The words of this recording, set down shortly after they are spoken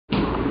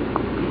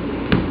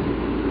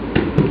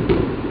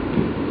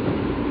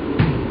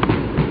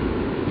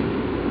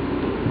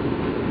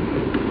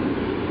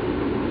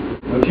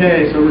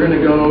Okay, so we're going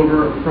to go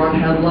over front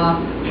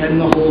headlock, head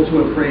in the hole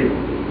to a cradle.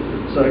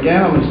 So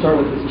again, I'm going to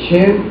start with this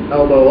chin,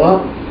 elbow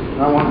up.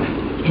 I want to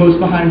post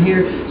behind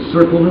here,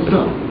 circle this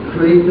up,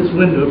 create this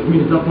window for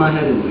me to duck my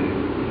head in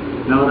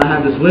there. Now that I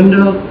have this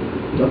window,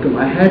 ducking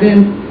my head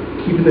in,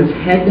 keeping this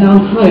head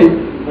down tight,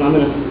 and I'm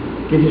going to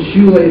get his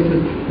shoelaces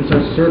and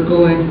start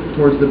circling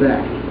towards the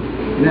back.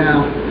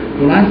 Now,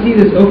 when I see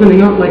this opening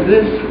up like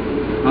this,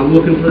 I'm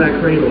looking for that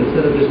cradle.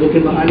 Instead of just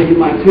looking behind to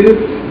get my two,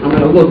 I'm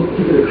going to look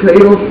to the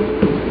cradle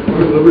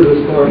or over to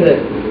his far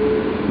hip.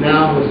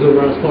 Now, let's go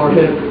around his far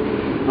hip.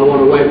 I want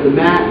to wipe the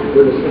mat.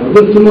 We're just going to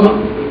lift him up,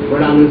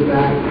 right on his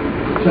back,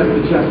 chest to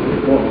chest with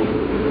the ball.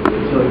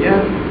 So again,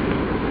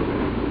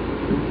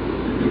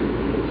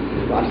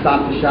 I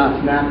stopped the shot,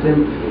 snapped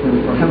him,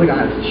 and for him, I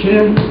got his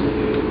chin,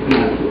 and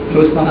I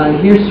post behind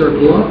here,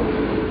 circle up,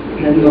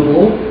 head in the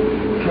hole,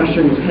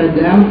 pressuring his head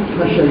down,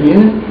 pressuring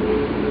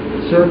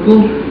in,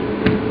 circle,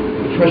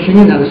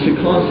 pressuring in. Now this should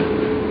cause,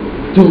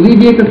 to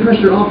alleviate the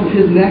pressure off of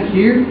his neck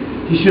here,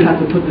 he should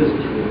have to put this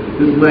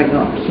leg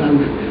up. So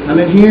I'm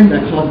in here,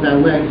 that causes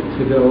that leg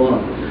to go up.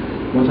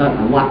 Once I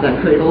lock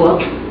that cradle up,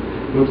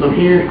 once I'm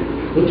here,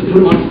 look to put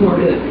him on his far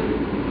hip.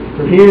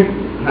 From here,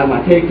 I have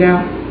my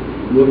takedown,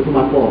 I'm looking for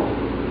my fall.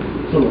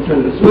 So I'm going to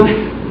turn it this way.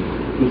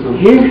 Once I'm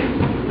here,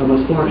 I have my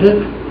far hip,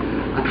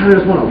 I kind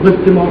of just want to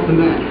lift him off the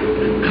mat.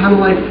 Kind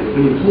of like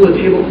when you pull the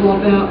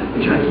tablecloth out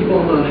and try to keep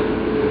all the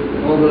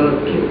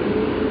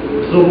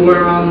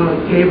silverware on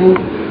the table.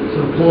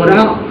 So pull it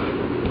out,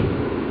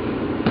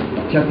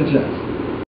 chest to chest.